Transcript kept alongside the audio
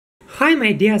Hi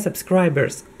my dear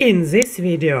subscribers, in this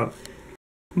video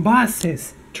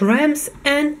buses, trams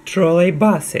and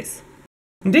trolleybuses.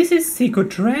 This is Siku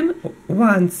Tram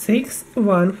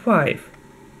 1615.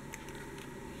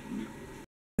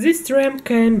 This tram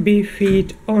can be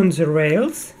fit on the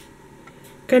rails,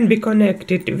 can be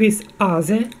connected with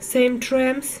other same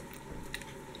trams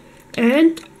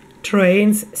and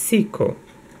trains Siku.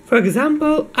 For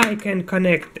example, I can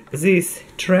connect this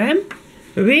tram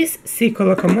with Siku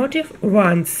locomotive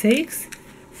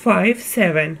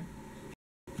 1657.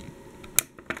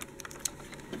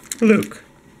 Look.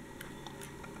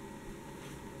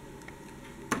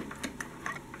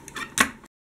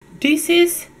 This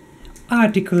is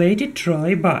articulated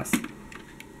trolley bus.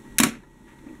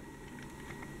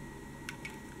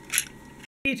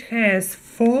 It has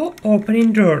 4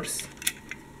 opening doors.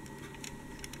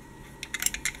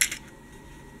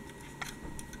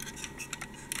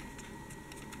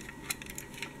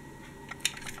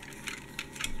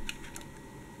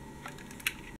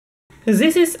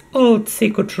 This is old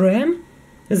Siku tram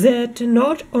that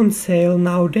not on sale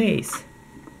nowadays.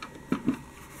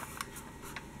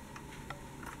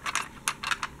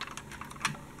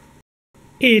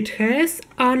 It has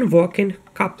unworking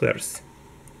couplers.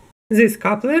 This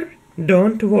coupler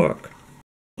don't work.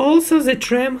 Also the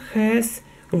tram has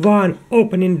 1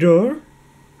 opening door.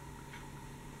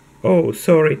 Oh,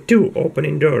 sorry, 2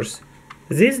 opening doors.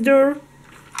 This door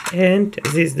and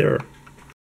this door.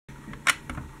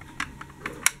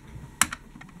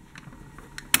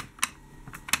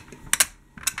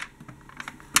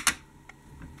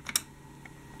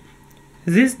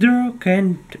 This door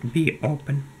can't be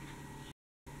open.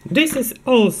 This is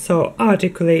also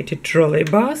articulated trolley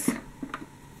bus.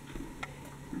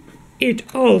 It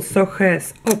also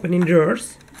has opening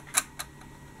doors.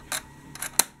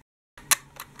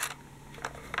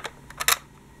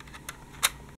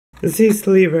 This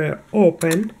lever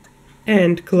open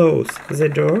and close the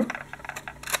door.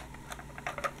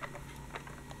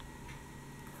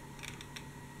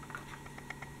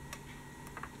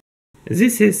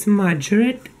 This is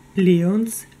Majorette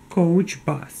Lyon's coach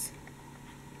bus.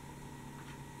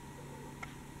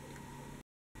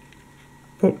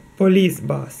 Police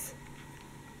bus.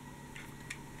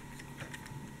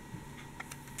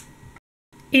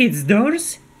 Its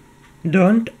doors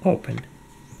don't open.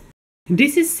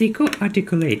 This is Siku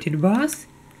articulated bus.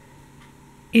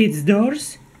 Its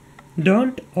doors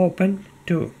don't open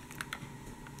too.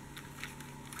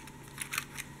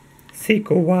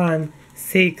 Siku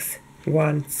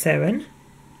 1617.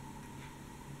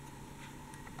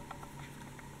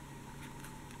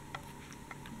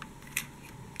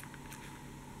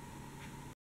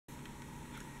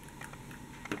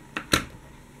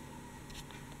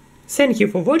 Thank you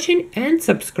for watching and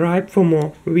subscribe for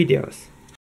more videos.